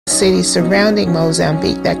cities surrounding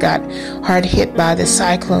Mozambique that got hard hit by the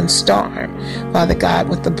cyclone storm. Father God,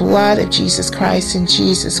 with the blood of Jesus Christ, in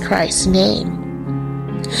Jesus Christ's name,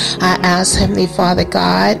 I ask, Heavenly Father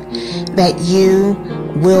God, that you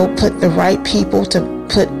will put the right people to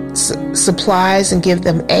put supplies and give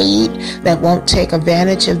them aid that won't take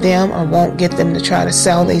advantage of them or won't get them to try to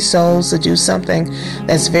sell their souls to do something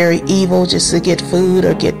that's very evil just to get food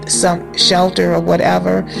or get some shelter or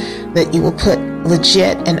whatever. That you will put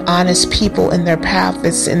legit and honest people in their path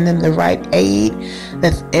that send them the right aid,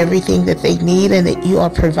 that's everything that they need, and that you are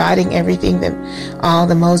providing everything that all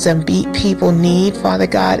the Mozambique people need, Father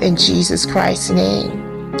God, in Jesus Christ's name.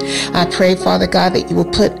 I pray, Father God, that you will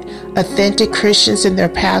put authentic Christians in their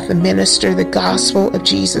path to minister the gospel of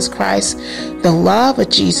Jesus Christ, the love of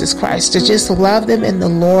Jesus Christ, to just love them in the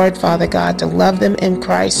Lord, Father God, to love them in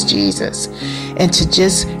Christ Jesus, and to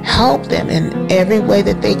just help them in every way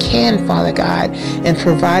that they can, Father God, and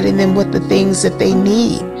providing them with the things that they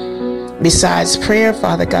need. Besides prayer,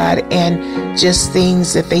 Father God, and just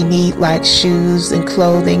things that they need like shoes and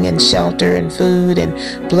clothing and shelter and food and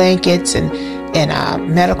blankets and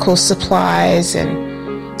medical supplies and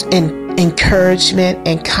encouragement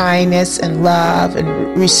and kindness and love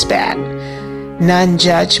and respect. None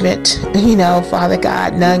judgment, Father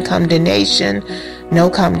God, none condemnation, no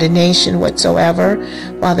condemnation whatsoever,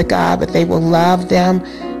 Father God, but they will love them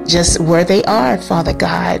just where they are, Father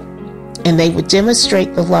God, and they would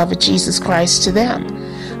demonstrate the love of Jesus Christ to them,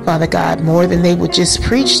 Father God, more than they would just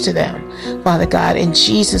preach to them, Father God, in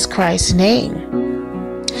Jesus Christ's name.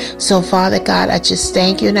 So, Father God, I just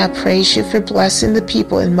thank you and I praise you for blessing the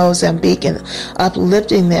people in Mozambique and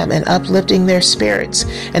uplifting them and uplifting their spirits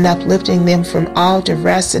and uplifting them from all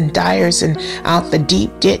duress and dyers and out the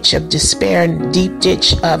deep ditch of despair and deep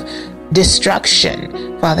ditch of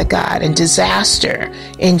destruction, Father God, and disaster.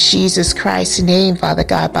 In Jesus Christ's name, Father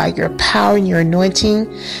God, by your power and your anointing,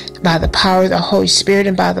 by the power of the Holy Spirit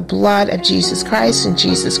and by the blood of Jesus Christ, in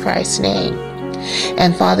Jesus Christ's name.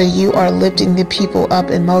 And Father, you are lifting the people up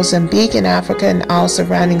in Mozambique and Africa and all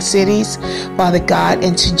surrounding cities, Father God,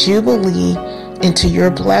 into Jubilee, into your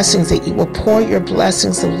blessings, that you will pour your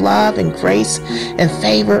blessings of love and grace and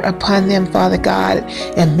favor upon them, Father God,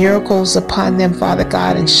 and miracles upon them, Father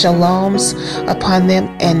God, and shaloms upon them,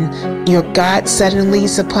 and your God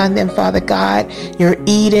suddenlies upon them, Father God, your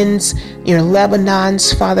Edens, your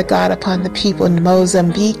Lebanons, Father God, upon the people in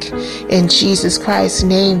Mozambique, in Jesus Christ's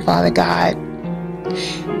name, Father God.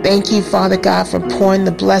 Thank you, Father God, for pouring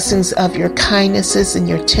the blessings of your kindnesses and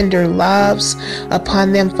your tender loves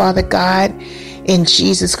upon them, Father God, in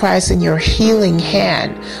Jesus Christ, and your healing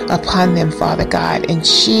hand upon them, Father God, in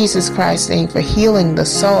Jesus Christ's name, for healing the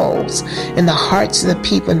souls and the hearts of the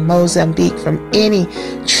people in Mozambique from any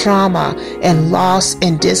trauma and loss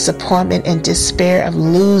and disappointment and despair of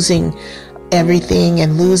losing everything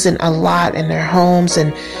and losing a lot in their homes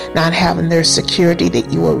and not having their security,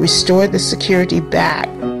 that you will restore the security back,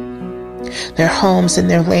 their homes and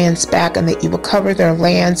their lands back, and that you will cover their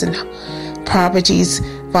lands and properties,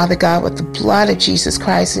 Father God, with the blood of Jesus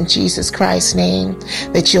Christ, in Jesus Christ's name,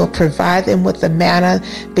 that you'll provide them with the manna,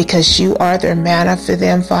 because you are their manna for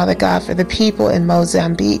them, Father God, for the people in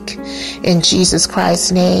Mozambique, in Jesus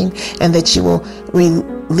Christ's name, and that you will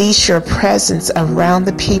release your presence around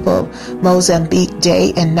the people of Mozambique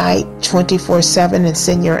day and night, 24/7, and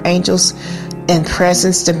send your angels in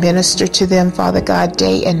presence to minister to them, Father God,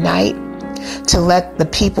 day and night, to let the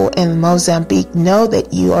people in Mozambique know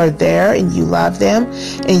that you are there and you love them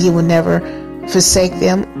and you will never forsake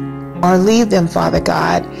them or leave them, Father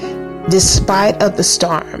God, despite of the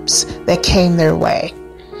storms that came their way.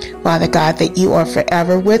 Father God, that you are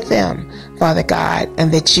forever with them, Father God,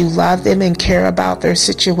 and that you love them and care about their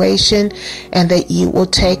situation, and that you will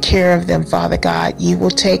take care of them, Father God. You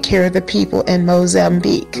will take care of the people in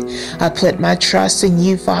Mozambique. I put my trust in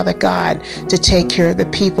you, Father God, to take care of the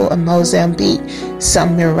people in Mozambique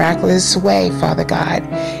some miraculous way, Father God,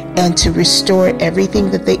 and to restore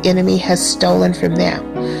everything that the enemy has stolen from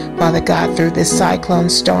them, Father God, through this cyclone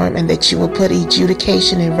storm, and that you will put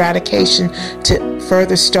adjudication and eradication to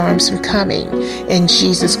further storms from coming, in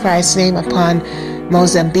Jesus Christ's name, upon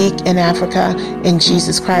Mozambique and Africa, in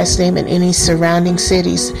Jesus Christ's name, and any surrounding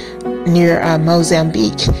cities near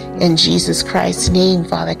Mozambique, in Jesus Christ's name,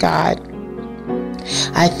 Father God.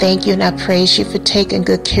 I thank you and I praise you for taking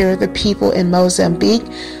good care of the people in Mozambique.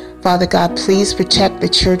 Father God, please protect the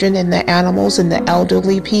children and the animals and the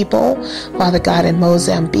elderly people, Father God, in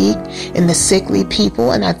Mozambique, and the sickly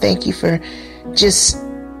people. And I thank you for just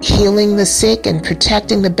healing the sick and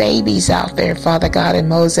protecting the babies out there, Father God, in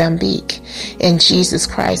Mozambique. In Jesus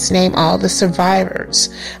Christ's name, all the survivors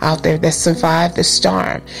out there that survived the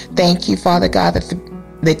storm. Thank you, Father God,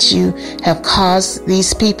 that you have caused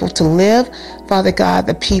these people to live. Father God,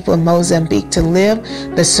 the people in Mozambique to live,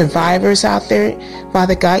 the survivors out there,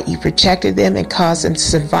 Father God, you protected them and caused them to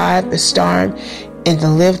survive the storm and to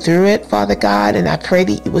live through it, Father God. And I pray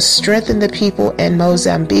that you will strengthen the people in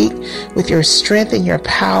Mozambique with your strength and your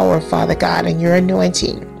power, Father God, and your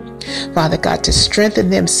anointing, Father God, to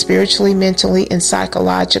strengthen them spiritually, mentally, and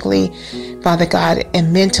psychologically, Father God,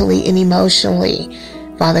 and mentally and emotionally,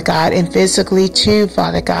 Father God, and physically too,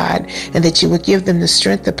 Father God, and that you would give them the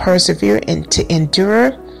strength to persevere and to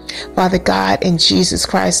endure, Father God, in Jesus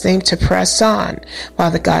Christ's name, to press on,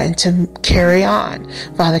 Father God, and to carry on,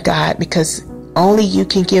 Father God, because only you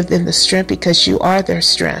can give them the strength, because you are their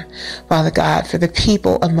strength, Father God, for the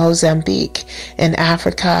people of Mozambique and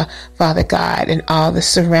Africa, Father God, and all the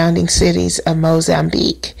surrounding cities of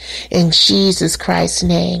Mozambique. In Jesus Christ's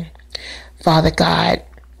name, Father God.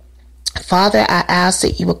 Father, I ask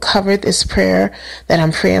that you will cover this prayer that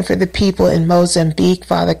I'm praying for the people in Mozambique,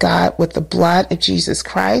 Father God, with the blood of Jesus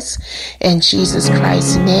Christ. In Jesus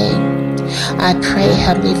Christ's name, I pray,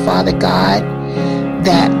 Heavenly Father God,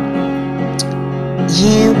 that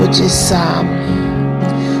you would just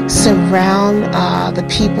surround the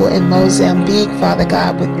people in Mozambique, Father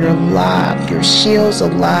God, with your love, your shields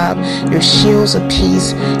of love, your shields of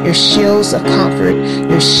peace, your shields of comfort,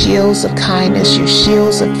 your shields of kindness, your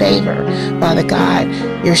shields of favor, Father God,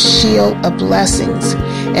 your shield of blessings,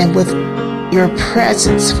 and with your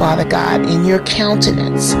presence, Father God, in your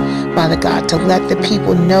countenance, Father God, to let the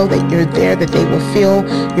people know that you're there, that they will feel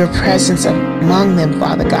your presence among them,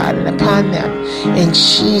 Father God, and upon them. In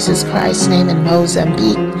Jesus Christ's name, in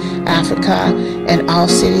Mozambique, Africa, and all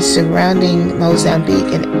cities surrounding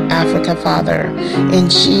Mozambique and Africa, Father, in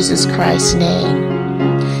Jesus Christ's name.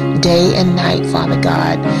 Day and night, Father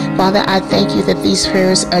God. Father, I thank you that these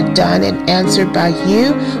prayers are done and answered by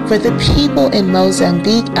you for the people in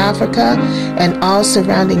Mozambique, Africa, and all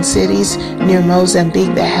surrounding cities near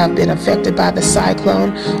Mozambique that have been affected by the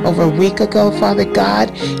cyclone over a week ago, Father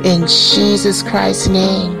God, in Jesus Christ's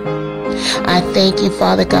name. I thank you,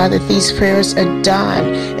 Father God, that these prayers are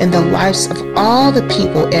done in the lives of all the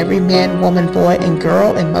people, every man, woman, boy, and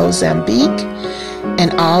girl in Mozambique,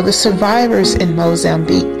 and all the survivors in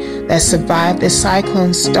Mozambique that survived the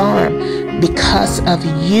cyclone storm because of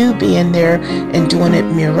you being there and doing it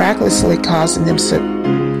miraculously, causing them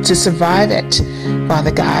to survive it,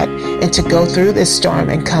 Father God, and to go through this storm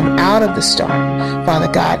and come out of the storm, Father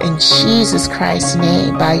God, in Jesus Christ's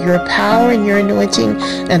name, by your power and your anointing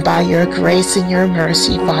and by your grace and your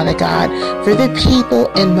mercy, Father God, for the people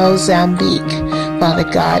in Mozambique, Father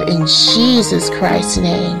God, in Jesus Christ's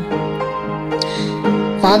name.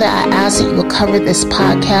 Father, I ask that you will cover this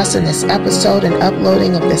podcast and this episode and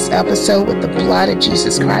uploading of this episode with the blood of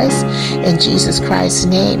Jesus Christ, in Jesus Christ's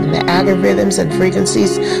name. And the algorithms and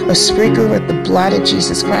frequencies are sprinkled with the blood of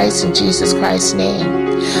Jesus Christ, in Jesus Christ's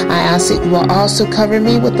name. I ask that you will also cover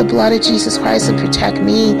me with the blood of Jesus Christ and protect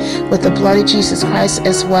me with the blood of Jesus Christ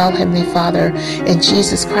as well, Heavenly Father, in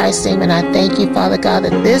Jesus Christ's name. And I thank you, Father God,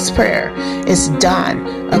 that this prayer is done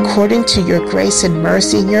according to your grace and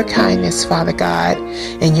mercy and your kindness, Father God,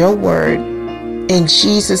 and your word. In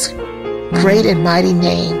Jesus' great and mighty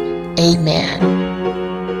name, amen.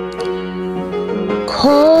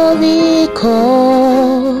 Koriko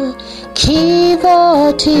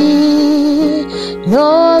kivoti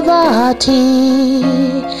novati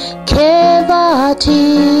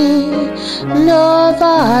kevati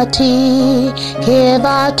novati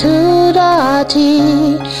kevatudati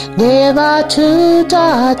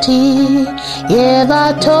nevatudati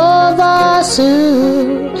yevatovasu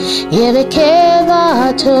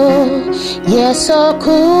yevekevato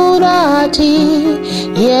yesokurati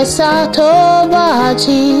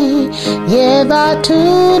yesatovati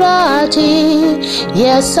yevaturati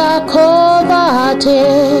yesakovate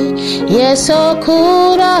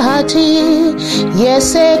yesokurati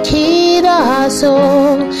yesekiraso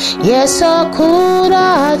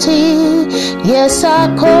yesokurati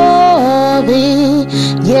yesakovi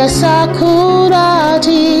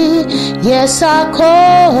yesakurati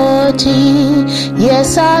yesakoti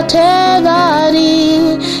yesatevari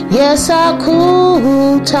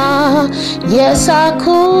yesakuta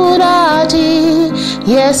yesakurati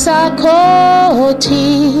yesakoti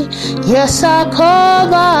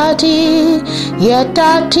yesakovati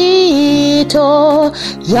yetatito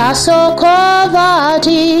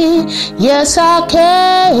yasokovati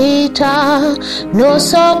yesakeita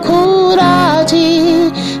nosokurati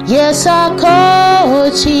yes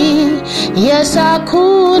akoti, yes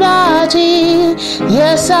akurati,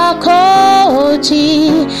 yes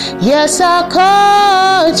akoti, yes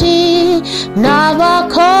akoti,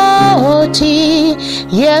 navakoti,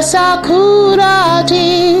 yes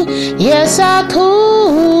akurati, yes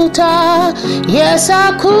akuta, yes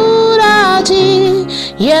akurati,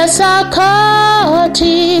 yes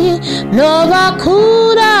akati,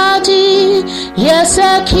 novakurati, yes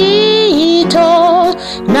akito,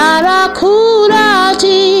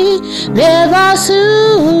 narakurati,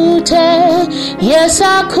 nevasute, yes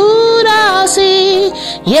akurasi,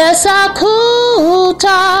 yes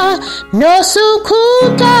akuta, no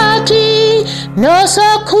sukutati, no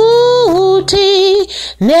sakuti,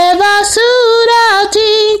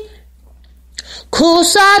 nevasurati,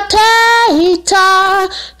 kusateita,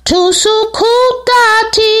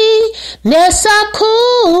 tusukutati,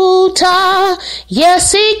 nesakuta,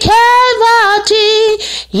 yesikevati,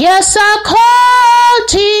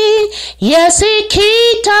 yesakoti,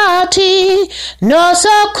 yesikitati,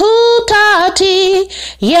 nosakutati,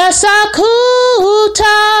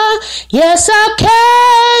 yesakuta,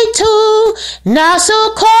 yesaketu,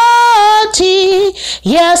 nasukoti,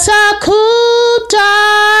 yesakutate,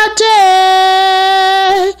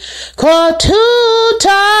 kotutato.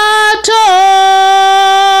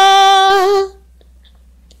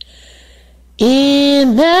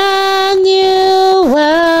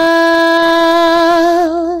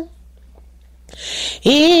 Emmanuel,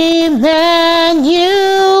 Emmanuel,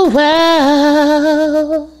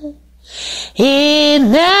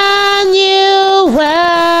 Emmanuel,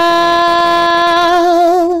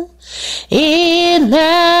 Emmanuel,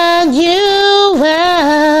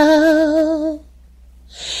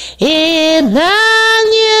 Emmanuel, Emmanuel,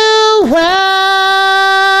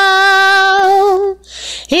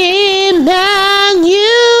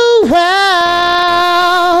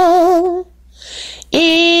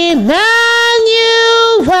 Emmanuel,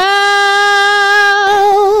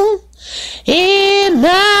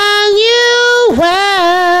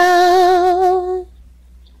 Emmanuel.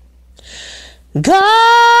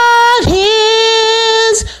 God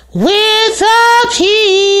is with the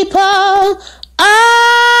people of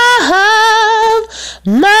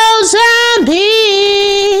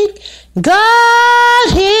Mozambique. God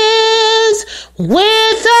is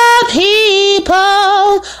with the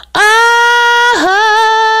people of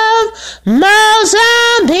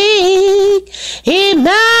Mozambique.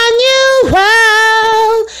 Emmanuel,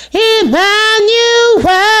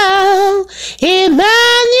 Emmanuel, Emmanuel,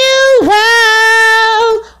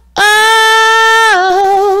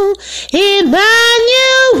 oh,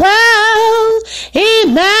 Emmanuel,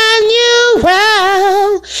 Emmanuel,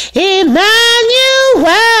 Emmanuel,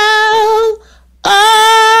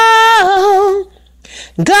 oh,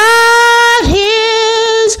 God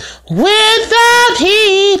is with the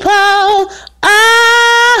people of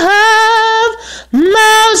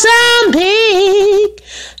Mozambique.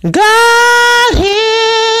 God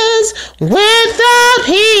is with the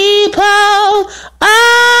people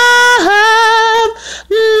of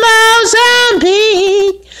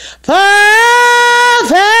Mozambique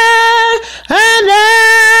forever and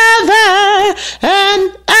ever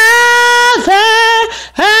and ever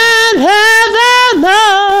and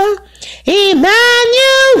evermore.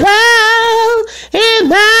 Emmanuel,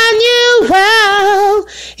 Emmanuel,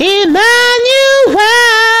 Emmanuel,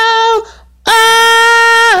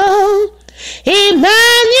 oh,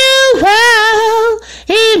 Emmanuel,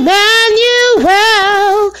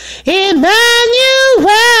 Emmanuel, Emmanuel,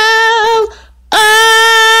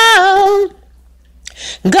 oh,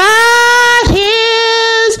 God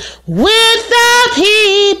is with the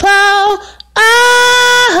people of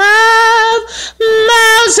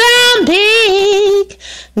Mozambique.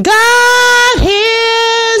 God